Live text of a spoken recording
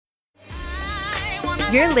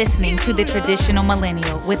You're listening to The Traditional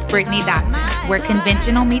Millennial with Brittany Dotson, where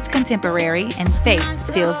conventional meets contemporary and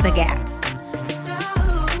faith fills the gaps.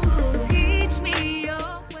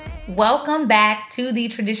 Welcome back to The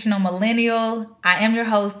Traditional Millennial. I am your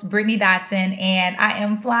host, Brittany Dotson, and I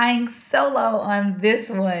am flying solo on this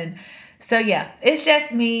one. So yeah, it's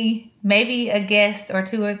just me. Maybe a guest or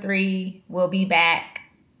two or three will be back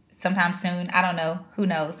sometime soon. I don't know. Who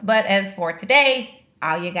knows? But as for today,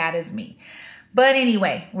 all you got is me. But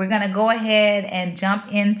anyway, we're going to go ahead and jump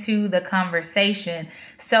into the conversation.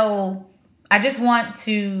 So I just want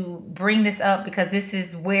to bring this up because this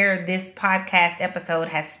is where this podcast episode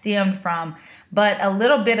has stemmed from. But a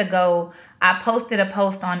little bit ago, I posted a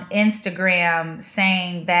post on Instagram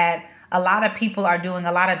saying that a lot of people are doing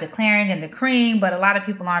a lot of declaring and decreeing, but a lot of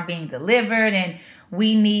people aren't being delivered. And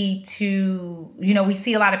we need to, we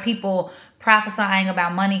see a lot of people prophesying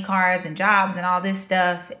about money, cars, and jobs and all this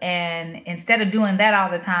stuff. And instead of doing that all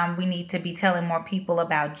the time, we need to be telling more people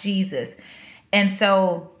about Jesus. And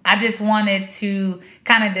so I just wanted to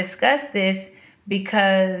kind of discuss this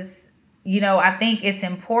because, I think it's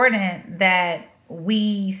important that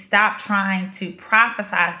we stop trying to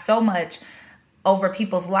prophesy so much over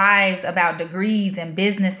people's lives about degrees and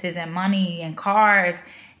businesses and money and cars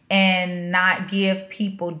and not give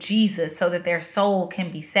people Jesus so that their soul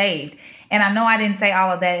can be saved. And I know I didn't say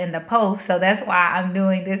all of that in the post, so that's why I'm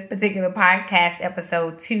doing this particular podcast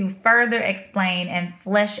episode to further explain and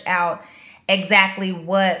flesh out exactly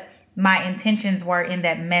what my intentions were in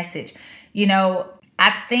that message.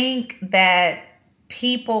 I think that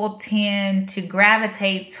people tend to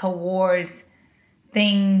gravitate towards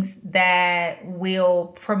things that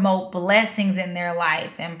will promote blessings in their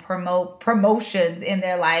life and promote promotions in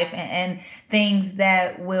their life and things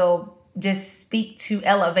that will just speak to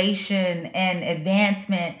elevation and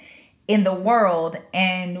advancement in the world.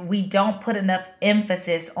 And we don't put enough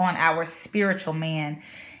emphasis on our spiritual man.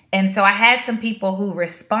 And so I had some people who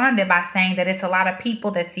responded by saying that it's a lot of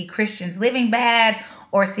people that see Christians living bad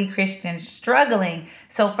or see Christians struggling.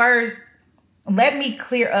 So first, let me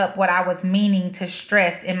clear up what I was meaning to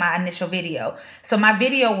stress in my initial video. So my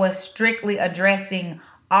video was strictly addressing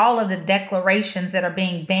all of the declarations that are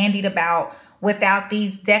being bandied about without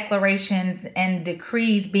these declarations and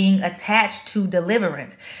decrees being attached to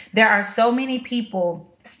deliverance. There are so many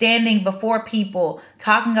people standing before people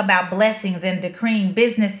talking about blessings and decreeing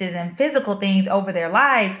businesses and physical things over their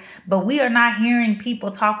lives, but we are not hearing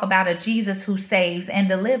people talk about a Jesus who saves and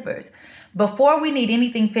delivers. Before we need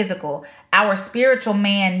anything physical, our spiritual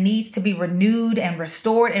man needs to be renewed and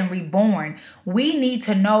restored and reborn. We need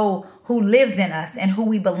to know who lives in us and who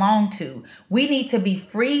we belong to. We need to be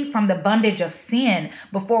free from the bondage of sin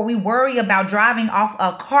before we worry about driving off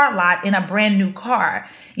a car lot in a brand new car.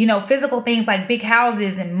 Physical things like big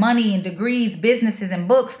houses and money and degrees, businesses and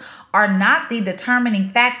books are not the determining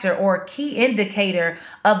factor or key indicator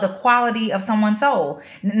of the quality of someone's soul.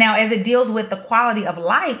 Now, as it deals with the quality of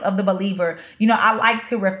life of the believer, I like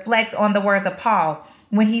to reflect on the words of Paul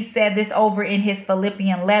when he said this over in his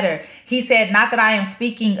Philippian letter. He said, "Not that I am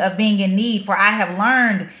speaking of being in need, for I have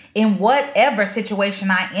learned in whatever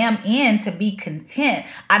situation I am in to be content.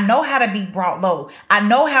 I know how to be brought low. I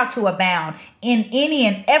know how to abound in any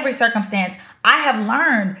and every circumstance. I have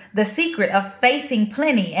learned the secret of facing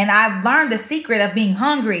plenty, and I've learned the secret of being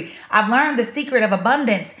hungry. I've learned the secret of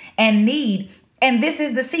abundance and need." And this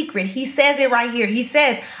is the secret. He says it right here. He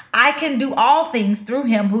says, "I can do all things through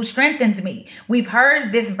him who strengthens me." We've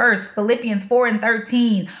heard this verse, Philippians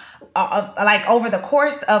 4:13, like over the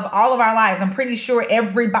course of all of our lives. I'm pretty sure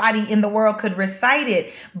everybody in the world could recite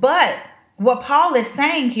it. But what Paul is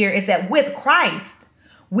saying here is that with Christ,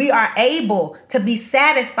 we are able to be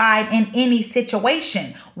satisfied in any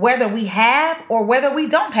situation, whether we have or whether we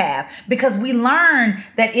don't have, because we learn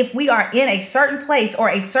that if we are in a certain place or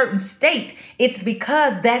a certain state, it's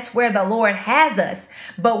because that's where the Lord has us.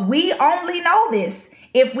 But we only know this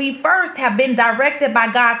if we first have been directed by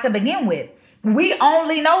God to begin with. We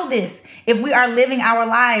only know this if we are living our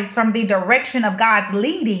lives from the direction of God's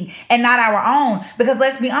leading and not our own. Because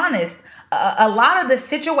let's be honest, a lot of the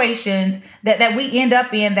situations that we end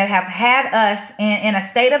up in that have had us in a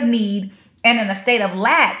state of need and in a state of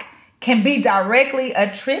lack can be directly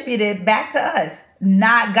attributed back to us,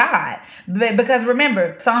 not God. Because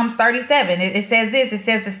remember, Psalms 37, it says this, it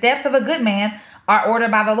says the steps of a good man are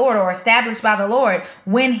ordered by the Lord or established by the Lord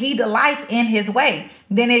when he delights in his way.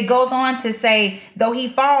 Then it goes on to say, though he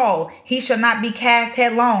fall, he shall not be cast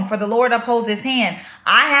headlong, for the Lord upholds his hand.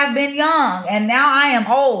 I have been young and now I am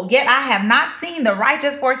old, yet I have not seen the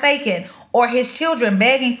righteous forsaken or his children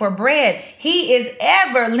begging for bread. He is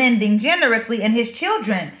ever lending generously, and his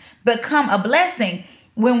children become a blessing.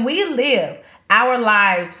 When we live our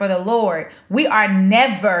lives for the Lord, we are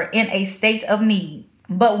never in a state of need.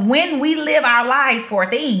 But when we live our lives for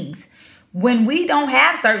things, when we don't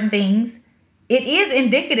have certain things, it is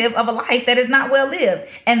indicative of a life that is not well lived.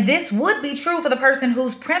 And this would be true for the person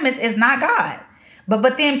whose premise is not God.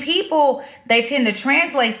 But then people, they tend to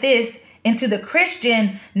translate this into the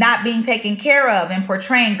Christian not being taken care of and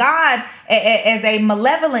portraying God as a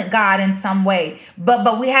malevolent God in some way.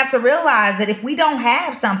 But we have to realize that if we don't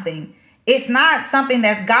have something, it's not something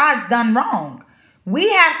that God's done wrong.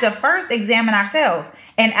 We have to first examine ourselves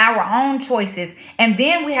and our own choices. And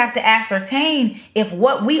then we have to ascertain if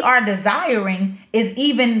what we are desiring is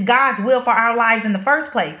even God's will for our lives in the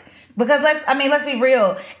first place. Because let's be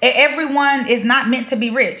real. Everyone is not meant to be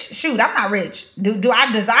rich. Shoot, I'm not rich. Do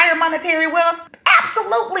I desire monetary wealth?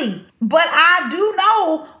 Absolutely. But I do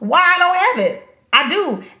know why I don't have it. I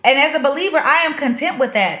do. And as a believer, I am content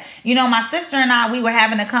with that. My sister and I, we were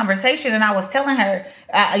having a conversation, and I was telling her,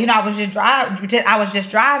 I was just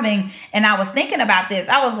driving, and I was thinking about this.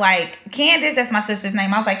 I was like, Candace, that's my sister's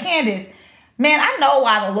name. I was like, Candace, man, I know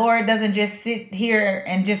why the Lord doesn't just sit here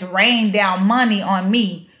and just rain down money on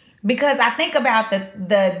me. Because I think about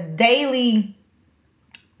the daily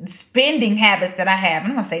spending habits that I have.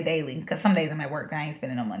 I'm going to say daily because some days I'm at work, I ain't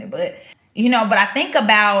spending no money. But I think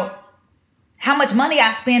about how much money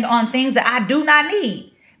I spend on things that I do not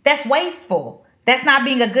need. That's wasteful. That's not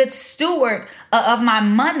being a good steward of my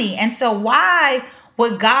money. And so why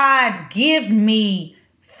would God give me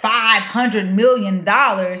 $500 million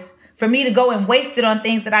for me to go and waste it on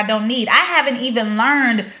things that I don't need? I haven't even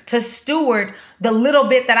learned to steward the little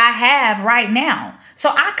bit that I have right now. So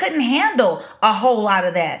I couldn't handle a whole lot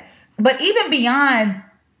of that. But even beyond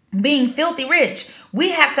being filthy rich, we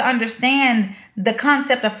have to understand the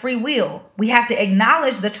concept of free will. We have to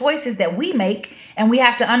acknowledge the choices that we make, and we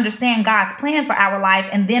have to understand God's plan for our life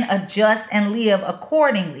and then adjust and live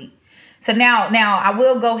accordingly. So now I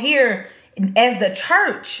will go here. As the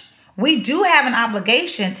church, we do have an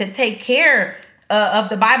obligation to take care of,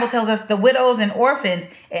 the Bible tells us, the widows and orphans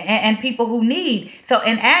and people who need. So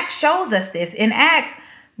in Acts shows us this. In Acts,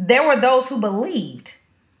 there were those who believed.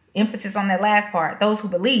 Emphasis on that last part, those who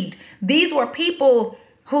believed. These were people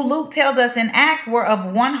who Luke tells us in Acts were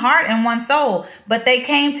of one heart and one soul, but they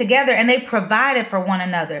came together and they provided for one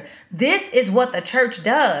another. This is what the church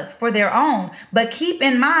does for their own. But keep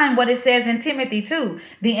in mind what it says in Timothy too.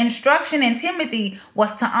 The instruction in Timothy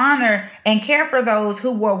was to honor and care for those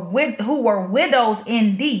who were widows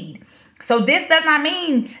indeed. So this does not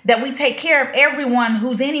mean that we take care of everyone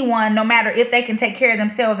who's anyone, no matter if they can take care of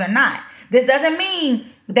themselves or not. This doesn't mean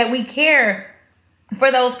that we care for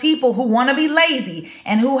those people who want to be lazy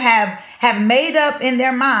and who have made up in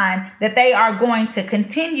their mind that they are going to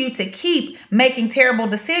continue to keep making terrible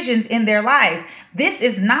decisions in their lives. This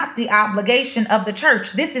is not the obligation of the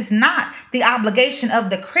church. This is not the obligation of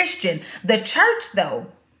the Christian. The church, though,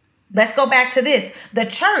 let's go back to this. The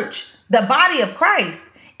church, the body of Christ,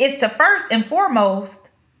 is to first and foremost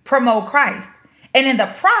promote Christ. And in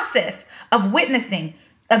the process of witnessing,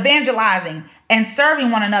 evangelizing, and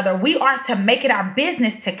serving one another, we are to make it our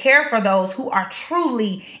business to care for those who are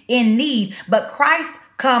truly in need. But Christ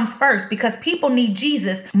comes first because people need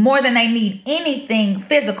Jesus more than they need anything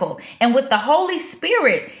physical. And with the Holy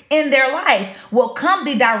Spirit in their life will come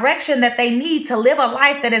the direction that they need to live a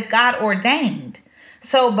life that is God ordained.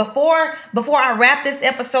 So before I wrap this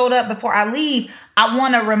episode up, before I leave, I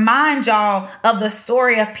want to remind y'all of the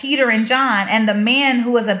story of Peter and John and the man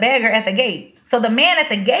who was a beggar at the gate. So the man at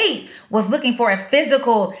the gate was looking for a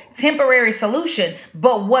physical, temporary solution.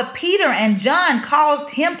 But what Peter and John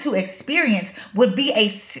caused him to experience would be a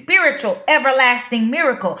spiritual, everlasting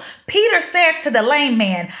miracle. Peter said to the lame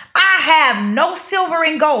man, I have no silver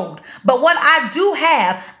and gold, but what I do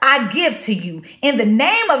have, I give to you. In the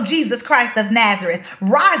name of Jesus Christ of Nazareth,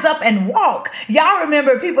 rise up and walk. Y'all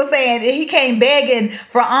remember people saying he came begging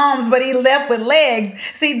for alms, but he left with legs.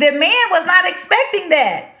 See, the man was not expecting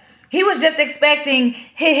that. He was just expecting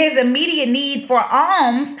his immediate need for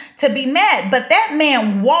alms to be met. But that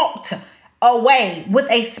man walked away with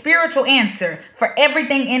a spiritual answer for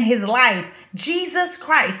everything in his life. Jesus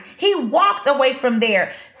Christ. He walked away from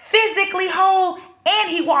there physically whole, and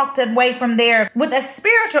he walked away from there with a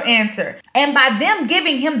spiritual answer. And by them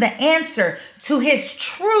giving him the answer to his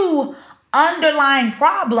true underlying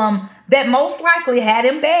problem that most likely had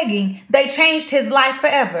him begging, they changed his life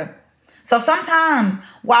forever. So sometimes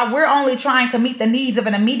while we're only trying to meet the needs of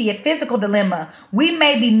an immediate physical dilemma, we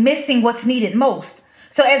may be missing what's needed most.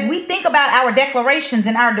 So as we think about our declarations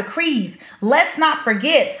and our decrees, let's not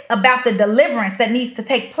forget about the deliverance that needs to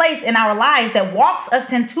take place in our lives that walks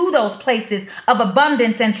us into those places of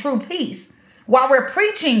abundance and true peace. While we're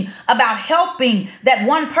preaching about helping that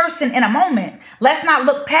one person in a moment, let's not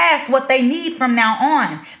look past what they need from now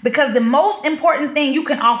on, because the most important thing you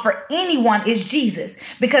can offer anyone is Jesus,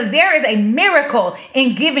 because there is a miracle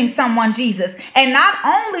in giving someone Jesus. And not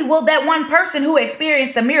only will that one person who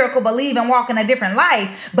experienced the miracle believe and walk in a different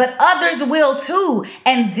life, but others will too.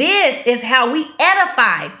 And this is how we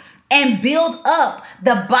edify and build up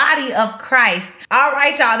the body of Christ. All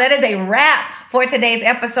right, y'all, that is a wrap for today's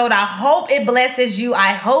episode. I hope it blesses you.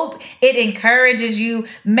 I hope it encourages you.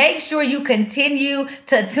 Make sure you continue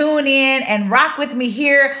to tune in and rock with me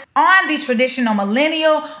here on The Traditional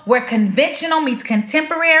Millennial, where conventional meets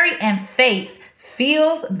contemporary and faith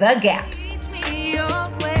fills the gaps.